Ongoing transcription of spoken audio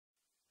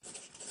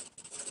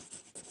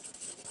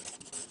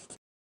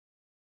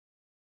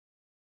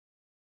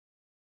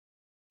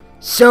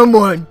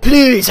Someone,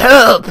 please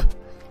help!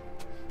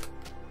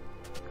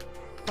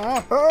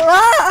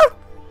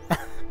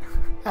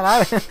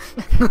 Hello.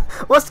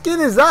 What skin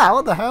is that?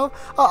 What the hell?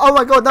 Oh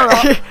my god, no.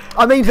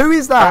 I mean, who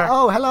is that?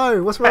 Oh,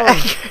 hello. What's wrong?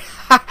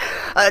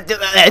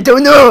 I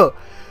don't know.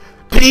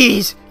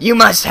 Please, you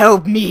must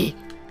help me.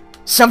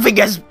 Something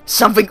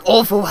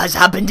awful has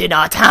happened in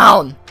our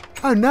town.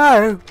 Oh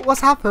no.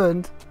 What's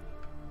happened?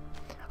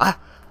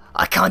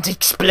 I can't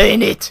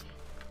explain it.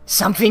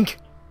 Something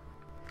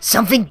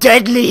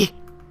deadly.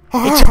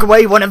 It took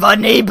away one of our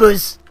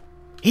neighbors.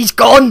 He's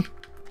gone.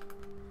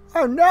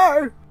 Oh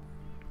no.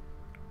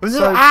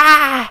 So,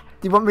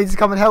 do you want me to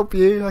come and help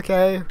you?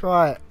 Okay,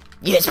 right.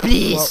 Yes,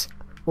 please.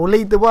 We'll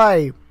lead the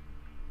way.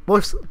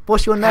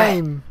 What's your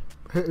name,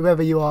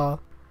 whoever you are?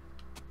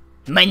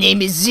 My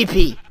name is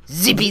Zippy.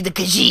 Zippy the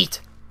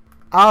khajiit.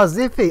 Ah,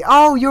 Zippy.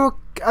 Oh, you're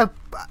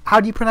how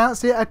do you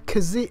pronounce it? A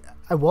khajiit?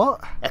 A what?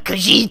 A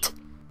khajiit.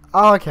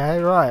 Oh, okay,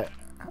 right.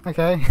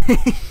 Okay.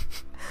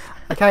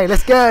 Okay,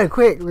 let's go,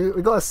 quick.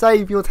 We got to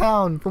save your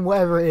town from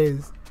whatever it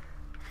is.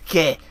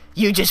 Okay,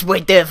 you just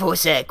wait there for a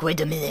sec.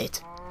 Wait a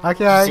minute.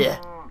 Okay.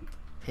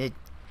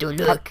 Don't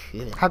look.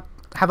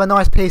 Have a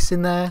nice piece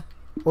in there,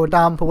 or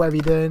dump, or whatever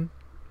you're doing.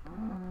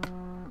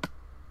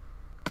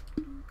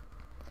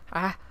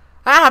 Boy.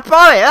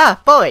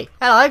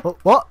 Hello.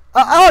 What?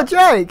 Oh,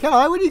 Jake.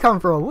 Hello. Where do you come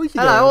from? What are you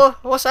doing? Hello.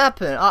 What's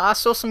happened? I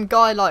saw some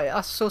guy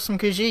I saw some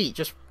khajiit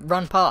just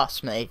run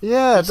past me.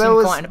 Yeah, he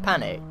seemed quite in a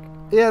panic.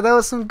 Yeah, there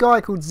was some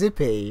guy called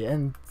Zippy,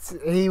 and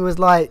he was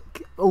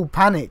like all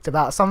panicked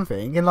about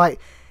something, and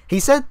like. He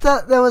said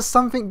that there was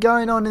something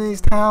going on in his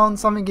town,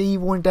 something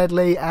evil and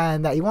deadly,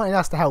 and that he wanted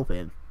us to help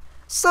him.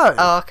 So...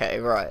 Oh, okay,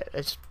 right.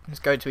 Let's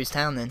go to his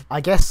town then.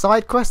 I guess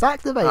side quest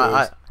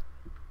activated.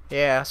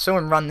 Yeah, I saw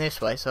him run this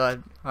way,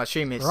 so I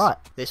assume it's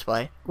this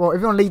way. Well,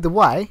 if you want to lead the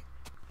way...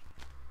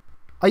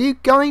 Are you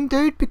going,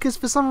 dude? Because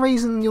for some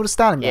reason you're just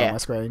standing there on my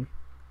screen.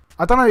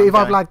 I don't know if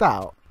I've lagged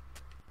out.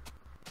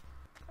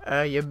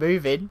 You're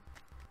moving.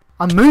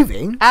 I'm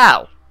moving?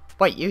 Ow!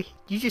 Wait, you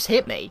just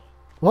hit me.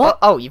 What?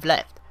 Oh, you've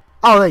left.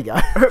 Oh, there you go.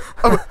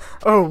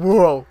 oh,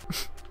 whoa.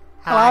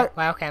 Hello.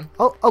 Welcome.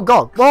 Oh,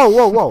 God.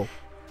 Whoa.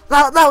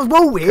 That was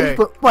well weird,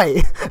 but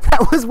wait.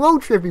 That was well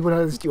trippy when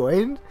I was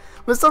joined.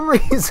 For some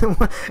reason,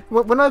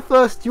 when I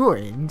first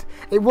joined,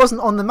 it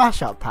wasn't on the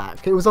mashup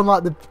pack. It was on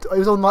like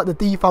the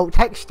default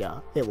texture.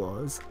 It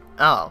was.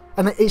 Oh.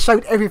 And it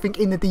showed everything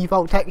in the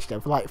default texture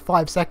for like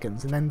 5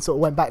 seconds, and then sort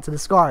of went back to the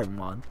Skyrim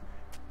one.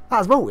 That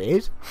was well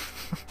weird.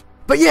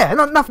 But yeah,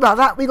 enough about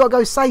that. We gotta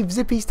go save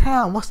Zippy's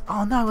town.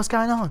 Oh no, what's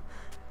going on?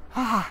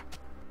 I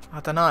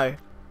don't know.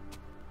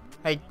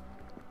 Hey,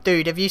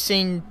 dude, have you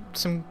seen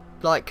some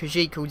like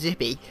khajiit called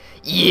Zippy?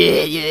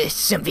 Yeah,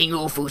 something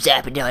awful's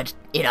happened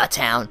in our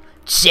town.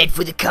 Just head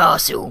for the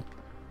castle.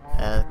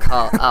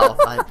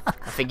 I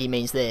think he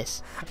means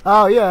this.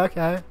 Oh yeah,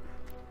 okay.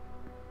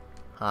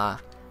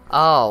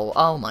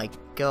 Oh my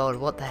God,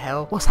 what the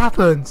hell? What's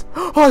happened?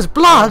 Oh, it's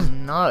blood. Oh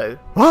no.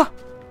 What?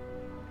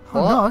 What?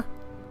 Oh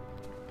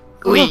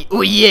no.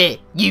 Oh yeah,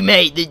 you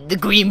mate, the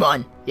green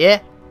one,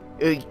 yeah?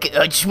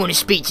 I just want to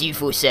speak to you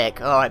for a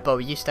sec. Alright,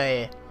 Bobby, you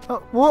stay here.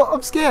 What?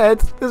 I'm scared.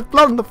 There's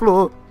blood on the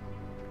floor.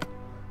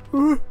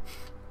 I'm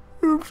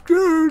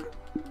scared.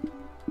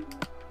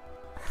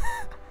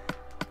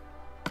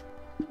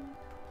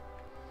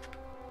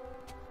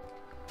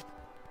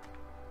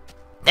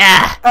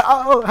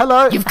 Oh,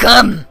 hello. You've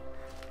come.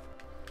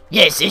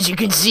 Yes, as you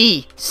can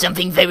see,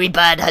 something very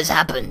bad has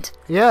happened.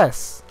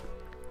 Yes.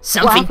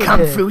 Something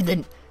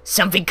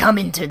come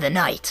into the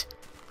night,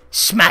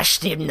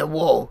 smashed in the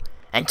wall,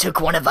 and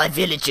took one of our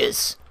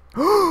villagers.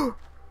 I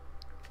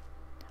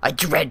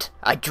dread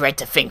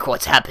to think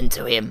what's happened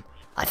to him.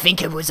 I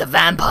think it was a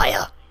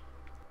vampire.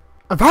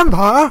 A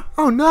vampire?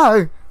 Oh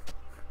no.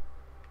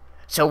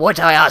 So what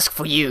I ask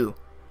for you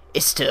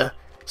is to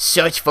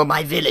search for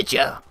my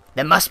villager.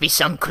 There must be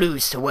some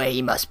clues to where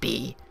he must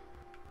be.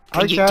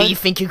 Do you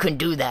think you can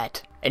do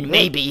that? And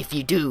maybe if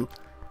you do,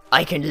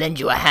 I can lend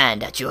you a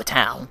hand at your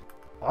town.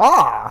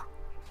 Ah.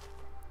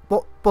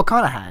 What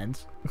kind of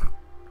hand?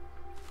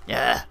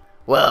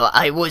 Well,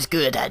 I was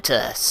good at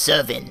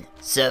serving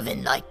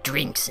like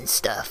drinks and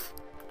stuff.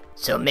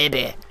 So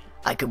maybe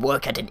I could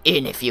work at an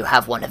inn if you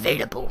have one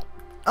available.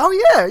 Oh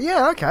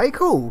yeah, okay,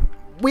 cool.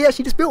 We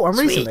actually just built one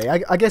recently.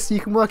 I guess you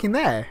can work in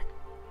there.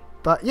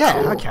 But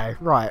yeah, cool. Okay,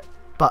 right.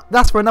 But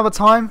that's for another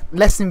time.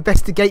 Let's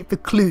investigate for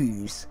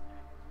clues.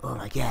 Oh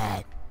my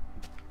god.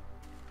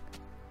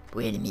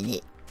 Wait a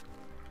minute.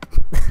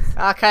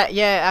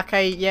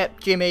 Okay, yep,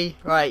 Jimmy.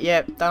 Right,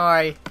 yep, don't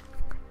worry.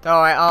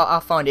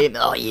 I'll find him.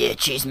 Oh yeah,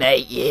 cheers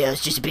mate. Yeah, I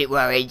was just a bit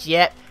worried.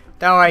 Yep,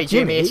 don't worry,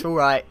 Jimmy, it's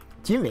alright.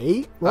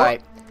 Jimmy? What?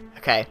 Right,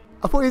 okay.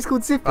 I thought he was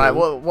called Zippy. Right,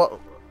 what?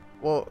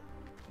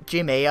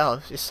 Jimmy,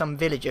 it's some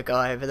villager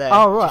guy over there.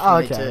 Oh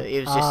right, okay.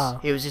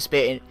 He was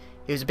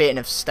a bit in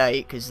a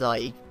state because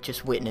like he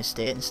just witnessed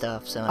it and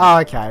stuff. So. Oh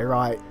okay,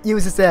 right. You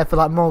was just there for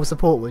like moral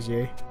support, was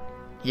you?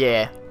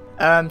 Yeah.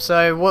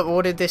 So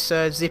what did this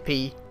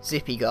Zippy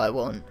Zippy guy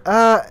want?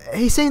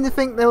 He seemed to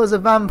think there was a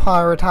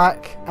vampire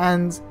attack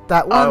and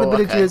that one of the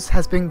villagers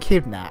has been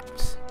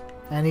kidnapped.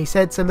 And he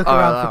said to look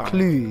around for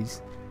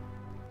clues.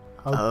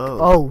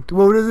 Well,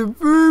 there's a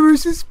very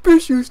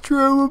suspicious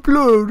trail of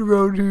blood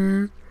around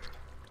here.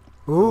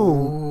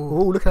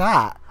 Oh, look at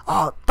that.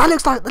 Oh, that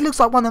looks like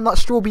one of them like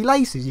strawberry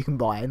laces you can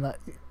buy. And like,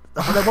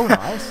 they're all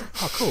nice.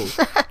 Oh, cool.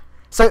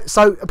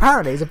 So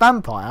apparently, there's a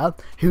vampire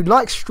who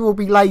likes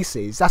strawberry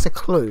laces. That's a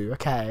clue.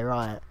 Okay,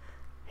 right.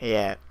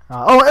 Yeah.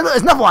 Oh, look,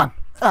 there's another one.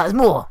 There's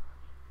more.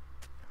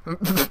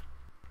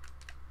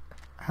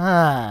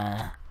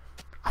 I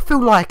feel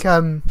like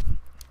I'm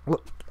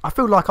like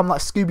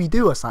Scooby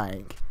Doo or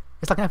something.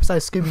 It's like an episode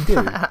of Scooby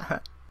Doo.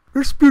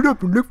 Let's split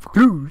up and look for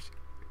clues.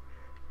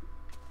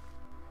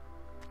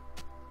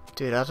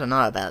 Dude, I don't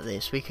know about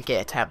this. We could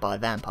get attacked by a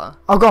vampire.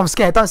 Oh god, I'm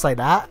scared. Don't say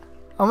that.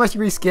 I'm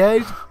actually really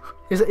scared.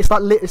 It's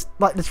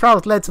like the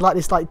trail's led to like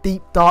this like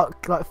deep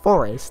dark like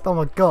forest. Oh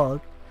my god.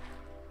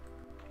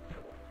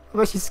 I'm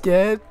actually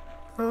scared.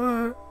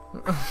 Oh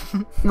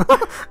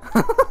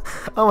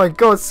my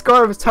god,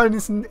 Skyrim has turned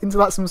this into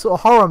like some sort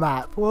of horror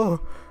map.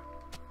 Whoa.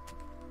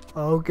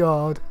 Oh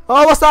god.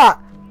 Oh, what's that?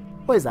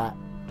 What is that?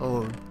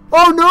 Oh.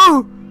 Oh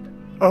no!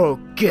 Oh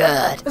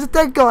god. There's a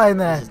dead guy in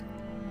there.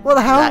 What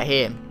the hell? Is that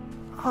him?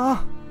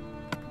 Oh.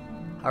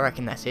 I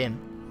reckon that's him.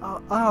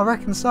 Oh, I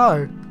reckon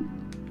so.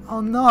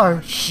 Oh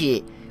no.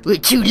 Shit. We're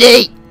too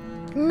late.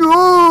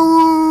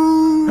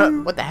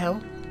 No! What the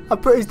hell? I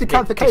put his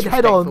decapitated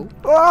head on.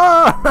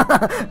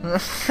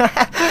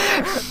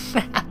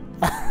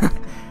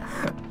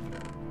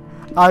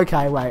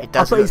 Okay, wait.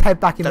 I'll put his head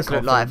back in the coffin.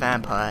 Does look like a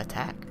vampire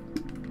attack.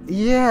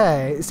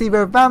 Yeah, it's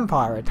either a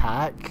vampire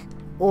attack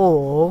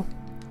or...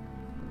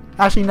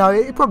 Actually, no,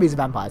 it probably is a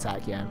vampire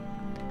attack, yeah.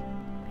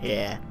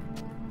 Yeah.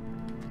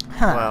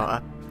 Huh. Well,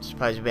 I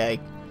suppose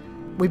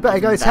we better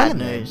go tell him.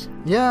 News.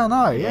 Yeah, I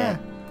know, yeah.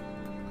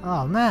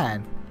 Oh,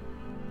 man.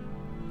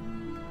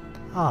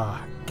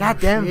 Oh,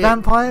 goddamn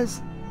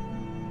vampires.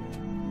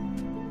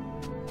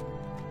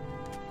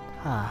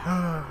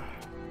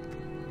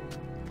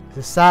 It's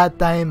a sad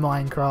day in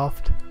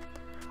Minecraft.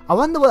 I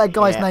wonder what that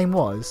guy's name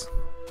was.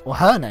 Or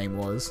her name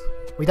was.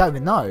 We don't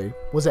even know.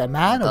 Was it a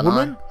man? A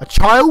woman? A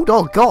child?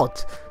 Oh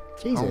god.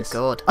 Jesus.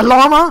 Oh god. A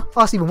llama? Oh,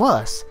 that's even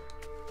worse.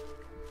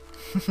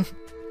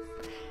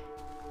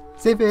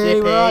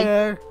 Zippy, where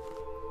are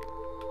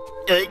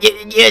you?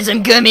 Yes,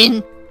 I'm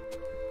coming.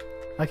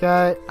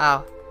 Okay.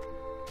 Oh.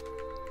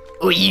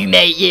 Oh, you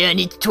mate, yeah, I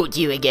need to talk to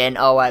you again.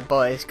 Oh, wait,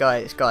 boy, this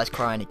guy's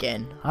crying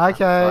again.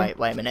 Okay.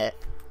 Wait a minute.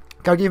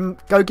 Go give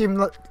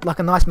him like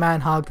a nice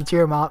man hug to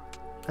cheer him up.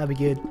 That'd be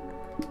good.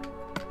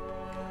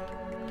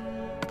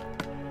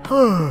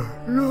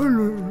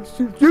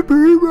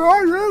 Zippy, where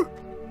are you?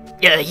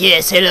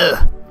 Yes, hello.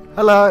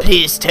 Hello.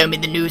 Please tell me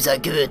the news are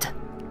good.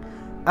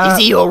 Is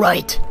he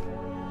alright?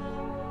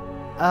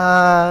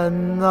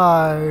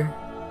 No.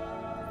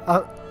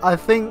 I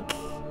think...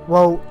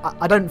 Well,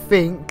 I don't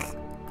think...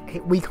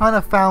 We kind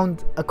of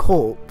found a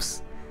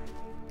corpse.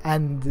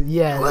 And,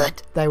 yeah,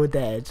 what? They were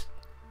dead.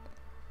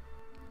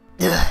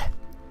 Ugh.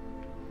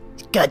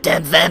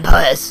 Goddamn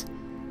vampires.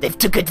 They've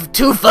took it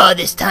too far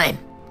this time.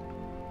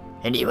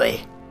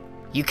 Anyway,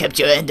 you kept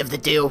your end of the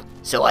deal,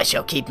 so I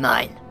shall keep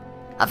mine.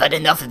 I've had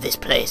enough of this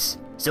place.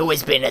 It's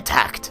always been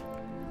attacked.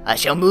 I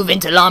shall move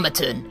into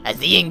Larmaton as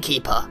the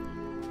innkeeper.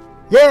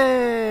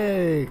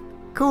 Yay!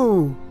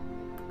 Cool.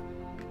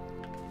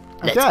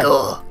 Let's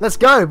go. Let's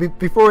go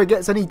before it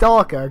gets any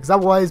darker, because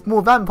otherwise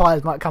more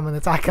vampires might come and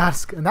attack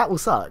us, and that will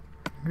suck.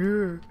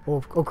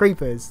 Or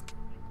creepers.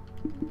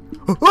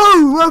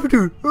 Oh, what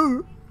happened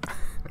to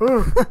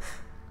it?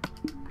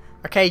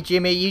 Okay,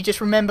 Jimmy, you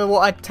just remember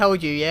what I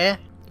told you, yeah?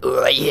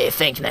 Alright, yeah,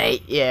 thanks,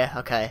 mate. Yeah,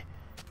 okay.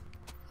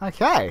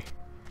 Okay.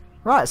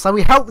 Right, so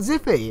we helped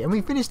Zippy, and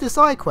we finished the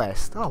side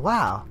quest. Oh,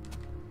 wow.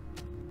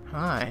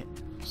 Alright.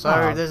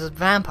 So, there's a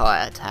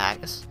vampire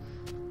attack. It's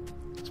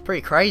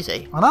pretty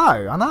crazy. I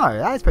know.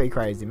 That is pretty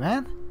crazy,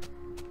 man.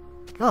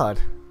 God.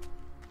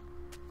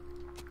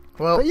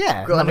 Well, but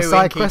yeah, another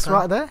side quest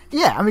right there.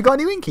 Yeah, and we got a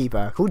new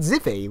innkeeper called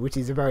Zippy, which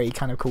is a very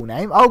kind of cool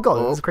name. Oh,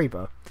 God, there's a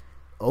creeper.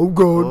 Oh,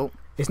 God. Oh.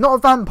 It's not a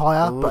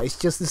vampire, but it's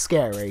just as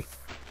scary.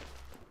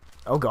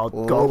 Oh, God.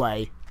 Go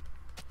away.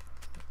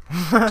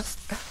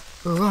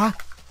 Whoa.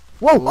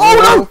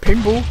 Oh, no!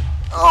 Pinball.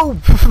 Oh,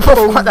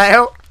 what the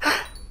hell?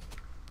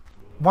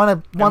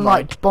 One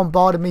like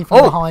bombarded me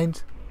from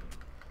behind.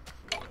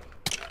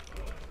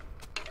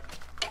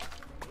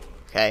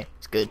 Okay,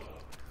 it's good.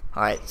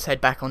 Alright, let's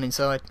head back on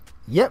inside.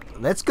 Yep,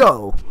 let's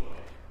go.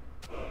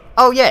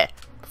 Oh yeah,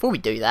 before we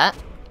do that,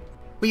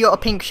 we got a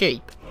pink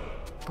sheep.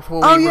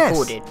 Before we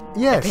recorded.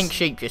 Yes. A pink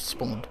sheep just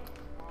spawned.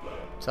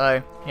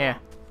 So, yeah,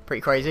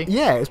 pretty crazy.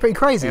 Yeah, it's pretty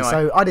crazy. Anyway.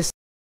 So I just...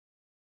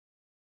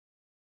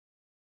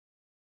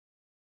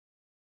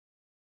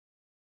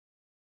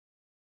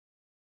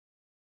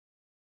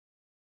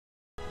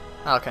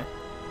 Oh, okay.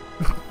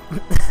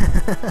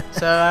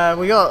 So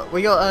we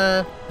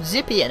got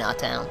Zippy in our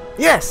town.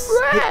 Yes,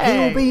 he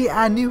will be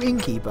our new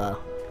innkeeper.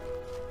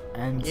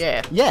 And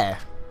yeah.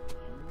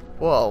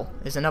 Whoa,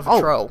 there's another Oh,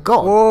 troll.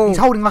 God. Whoa. He's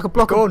holding like a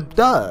block of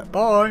dirt.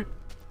 Bye.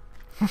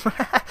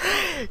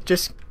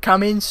 Just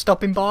coming,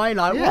 stopping by,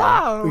 like, Yeah.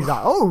 wow. He's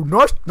like, oh,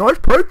 nice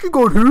place you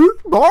got here.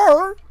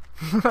 Bye.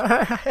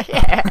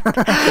 Yeah.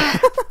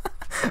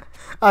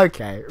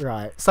 Okay,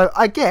 right. So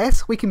I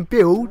guess we can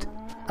build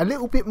a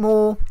little bit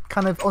more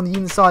kind of on the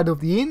inside of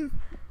the inn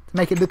to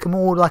make it look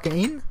more like an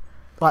inn.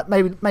 Like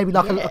maybe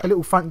like, like a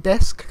little front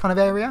desk kind of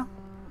area.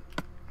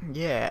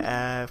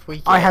 Yeah, if we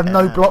get, I have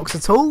no blocks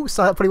at all,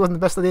 so that probably wasn't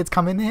the best idea to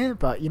come in here,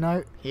 but you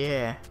know.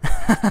 Yeah.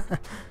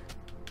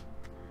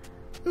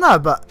 No,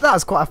 but that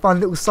was quite a fun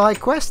little side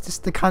quest,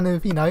 just to kind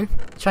of, you know,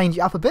 change it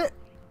up a bit.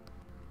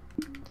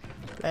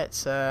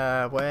 Let's,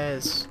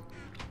 where's...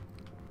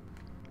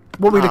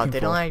 What are we looking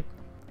did for? I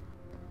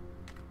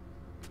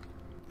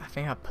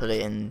think I put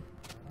it in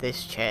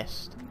this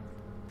chest.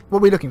 What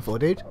are we looking for,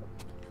 dude?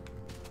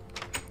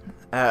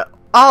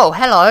 Oh,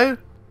 hello!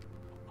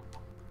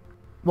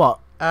 What?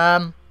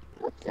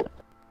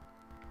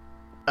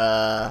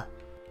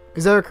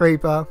 Is there a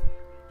creeper?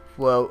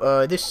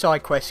 Well, this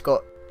side quest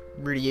got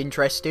really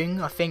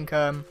interesting. I think,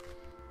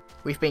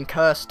 we've been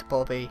cursed,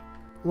 Bobby.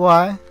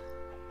 Why?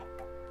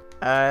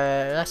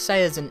 Let's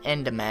say there's an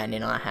Enderman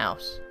in our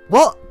house.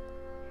 What?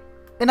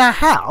 In our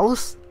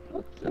house?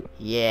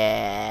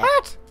 Yeah.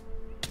 What?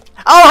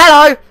 Oh,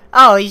 hello!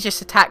 Oh, he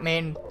just attacked me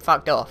and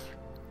fucked off.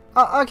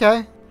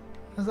 Okay.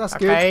 That's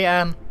good.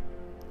 Okay,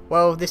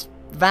 well, this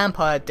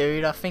vampire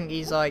dude, I think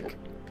he's like...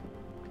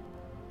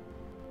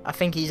 I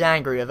think he's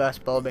angry with us,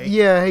 Bobby.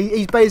 Yeah,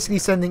 he's basically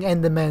sending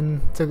Endermen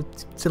to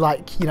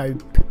like, you know,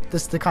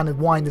 just to kind of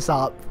wind us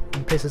up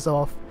and piss us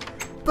off.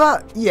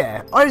 But,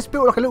 yeah, I just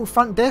built like a little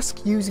front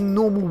desk using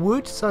normal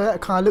wood, so that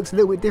kind of looks a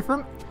little bit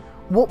different.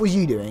 What was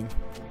you doing?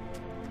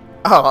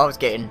 Oh, I was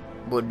getting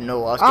wood and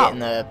all. I was getting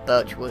the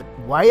birch wood.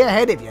 Way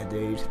ahead of you,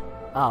 dude.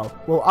 Oh,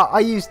 well, I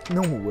used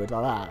normal wood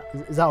like that.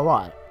 Is that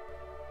alright?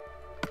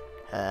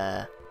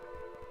 Let's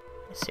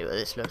see what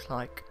this looks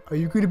like. Are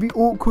you going to be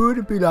awkward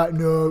and be like,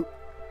 no?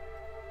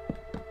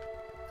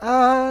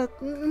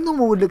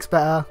 Normal wood looks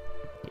better.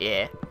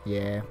 Yeah.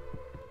 Yeah.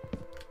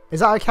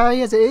 Is that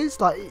okay as it is?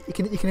 Like, you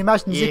can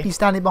imagine Zippy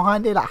standing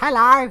behind it like,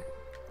 hello!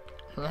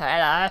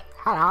 Hello.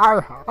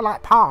 Hello! I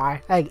like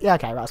pie! Hey, yeah,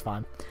 okay, that's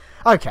fine.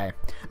 Okay.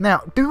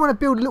 Now, do we want to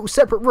build a little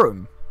separate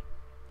room?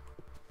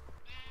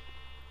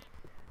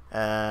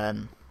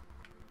 Well,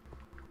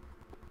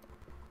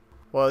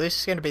 this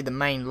is going to be the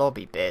main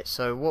lobby bit,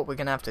 so what we're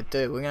going to have to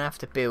do, we're going to have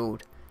to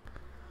build...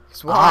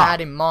 Because what I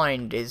had in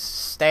mind is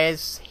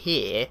stairs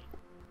here,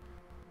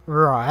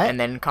 right, and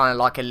then kind of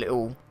like a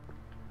little,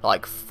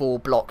 like,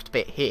 4-blocked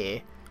bit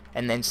here,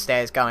 and then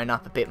stairs going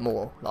up a bit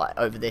more, like,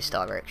 over this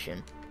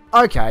direction.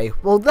 Okay,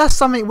 well, that's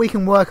something we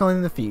can work on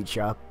in the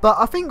future, but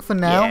I think for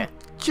now,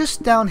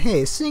 just down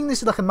here, seeing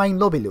this is like a main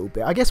lobby a little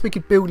bit, I guess we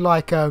could build,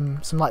 like, some,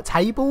 like,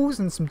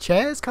 tables and some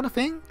chairs kind of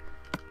thing?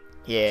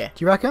 Yeah.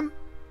 Do you reckon?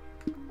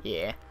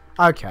 Yeah.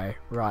 Okay,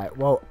 right.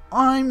 Well,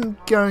 I'm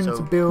going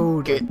to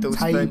build get those a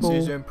table.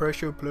 fences and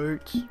pressure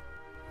plates.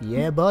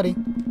 Yeah, buddy.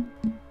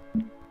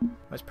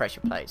 Where's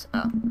pressure plates?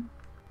 Oh.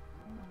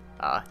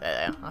 Oh, there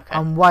they are. Okay.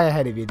 I'm way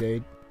ahead of you,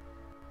 dude.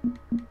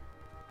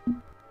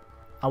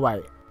 Oh,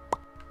 wait.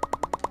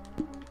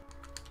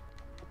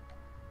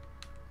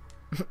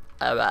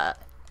 Alright.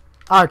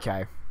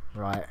 Okay,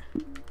 right.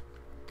 Do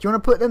you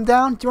want to put them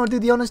down? Do you want to do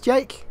the honours,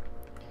 Jake?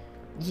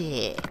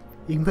 Yeah.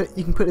 You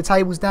can put the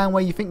tables down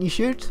where you think you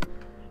should.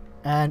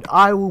 And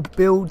I will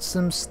build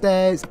some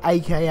stairs,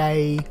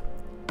 aka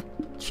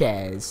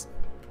chairs.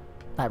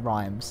 That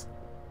rhymes.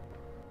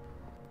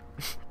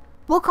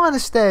 What kind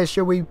of stairs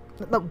shall we...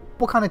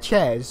 What kind of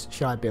chairs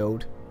should I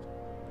build?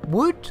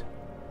 Wood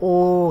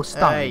or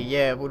stone?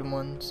 Yeah, wooden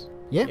ones.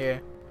 Yeah? Yeah.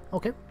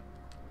 Okay.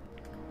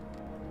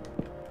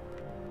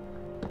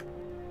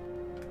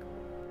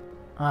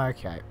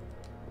 Okay.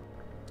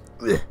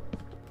 Ugh.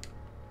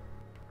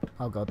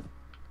 Oh god.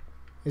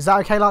 Is that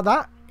okay like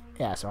that?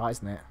 Yeah, it's alright,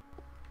 isn't it?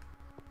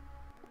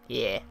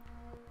 Yeah.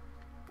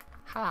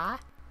 Hi.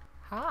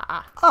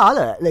 Hi. Oh,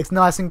 look, it looks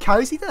nice and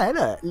cozy, doesn't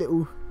it?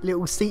 Look,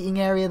 little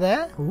seating area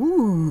there.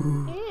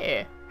 Ooh.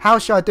 Yeah. How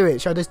should I do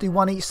it? Should I just do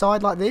one each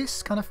side like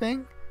this kind of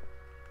thing?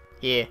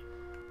 Yeah.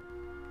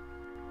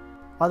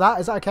 Like that?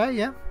 Is that okay?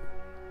 Yeah.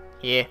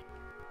 Yeah.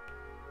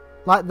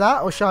 Like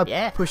that, or should I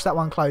Yeah. push that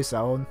one closer?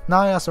 Or,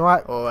 no, that's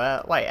alright.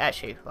 Or, wait,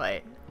 actually,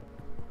 wait.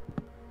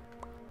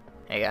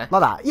 There you go.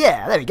 Like that.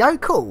 Yeah, there we go.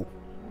 Cool.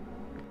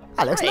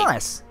 That looks Great.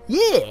 nice.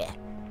 Yeah.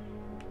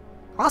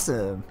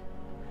 Awesome.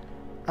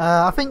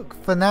 I think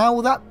for now,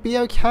 will that be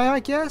okay, I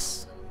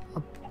guess?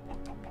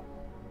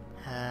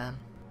 Do you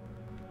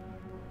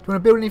want to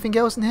build anything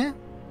else in here?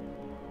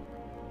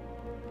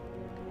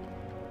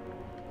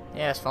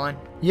 Yeah, that's fine.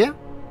 Yeah?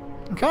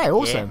 Okay,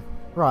 awesome.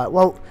 Right,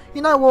 well,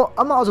 you know what?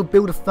 I might as well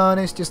build a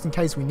furnace just in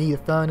case we need a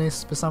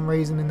furnace for some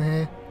reason in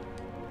here.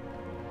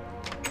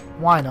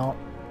 Why not?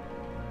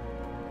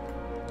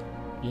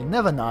 You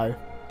never know.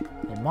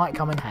 It might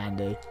come in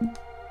handy.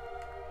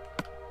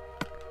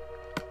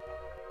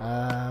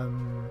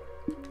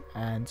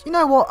 And you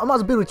know what? I might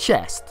as well build a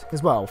chest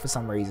as well for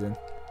some reason.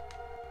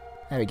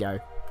 There we go.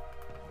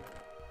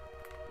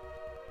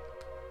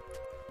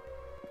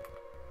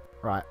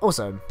 Right,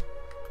 awesome.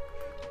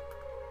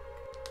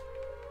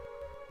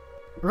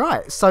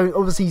 Right, so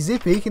obviously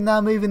Zippy can now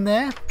move in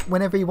there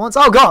whenever he wants.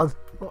 Oh god!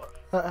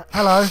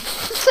 Hello.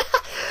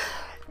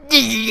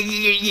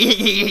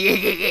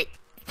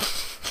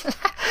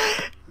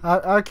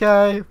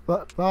 Okay,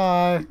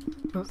 bye.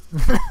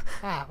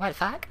 Ah, what the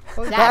fuck?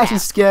 That actually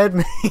scared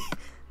me.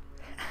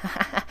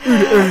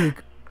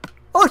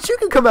 Oh, you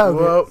can come out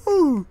of it.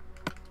 Ooh.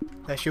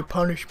 That's your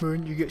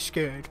punishment, you get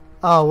scared.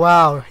 Oh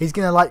wow, he's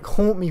gonna like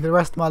haunt me for the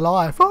rest of my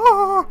life.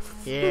 Oh,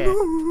 Yeah.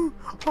 no,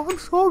 I'm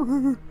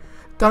sorry.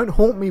 Don't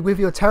haunt me with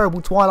your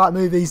terrible Twilight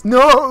movies.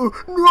 No,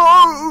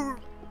 no.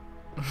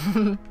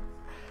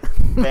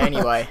 But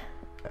anyway,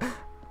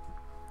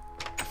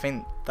 I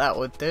think that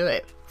would do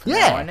it for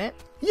now, wouldn't it?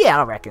 Yeah,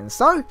 I reckon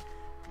so.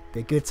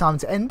 Be a good time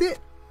to end it.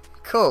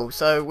 Cool,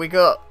 so we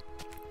got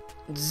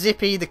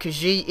Zippy the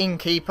Khajiit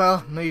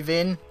innkeeper move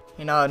in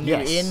our new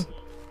inn.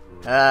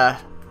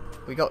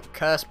 We got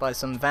cursed by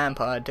some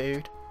vampire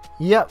dude.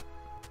 Yep.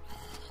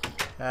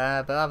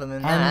 But other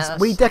than that,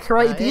 and we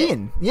decorated the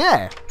inn.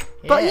 Yeah.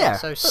 But yeah,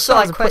 so that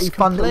side was a quest pretty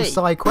fun little complete.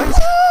 side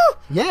quest.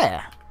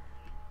 Yeah.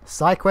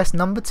 Side quest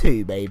number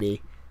 2,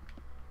 baby.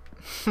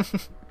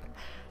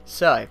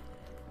 So,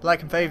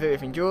 like and favourite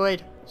if you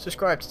enjoyed,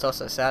 subscribe to Toss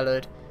That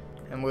Salad,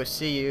 and we'll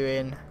see you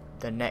in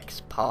the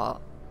next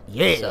part.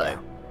 Yeah. So,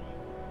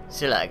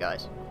 see you later,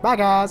 guys. Bye,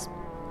 guys.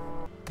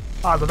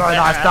 Oh, the very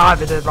nice dive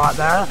you did right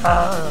there.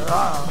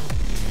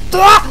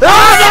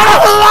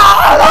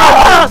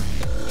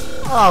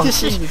 Oh,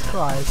 Jesus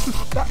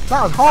Christ.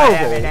 That was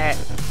horrible. Wait a minute.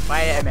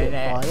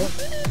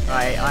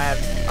 Right, I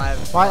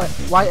have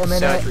Wait a minute.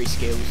 surgery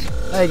skills.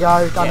 There you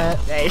go, done it.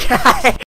 There you go.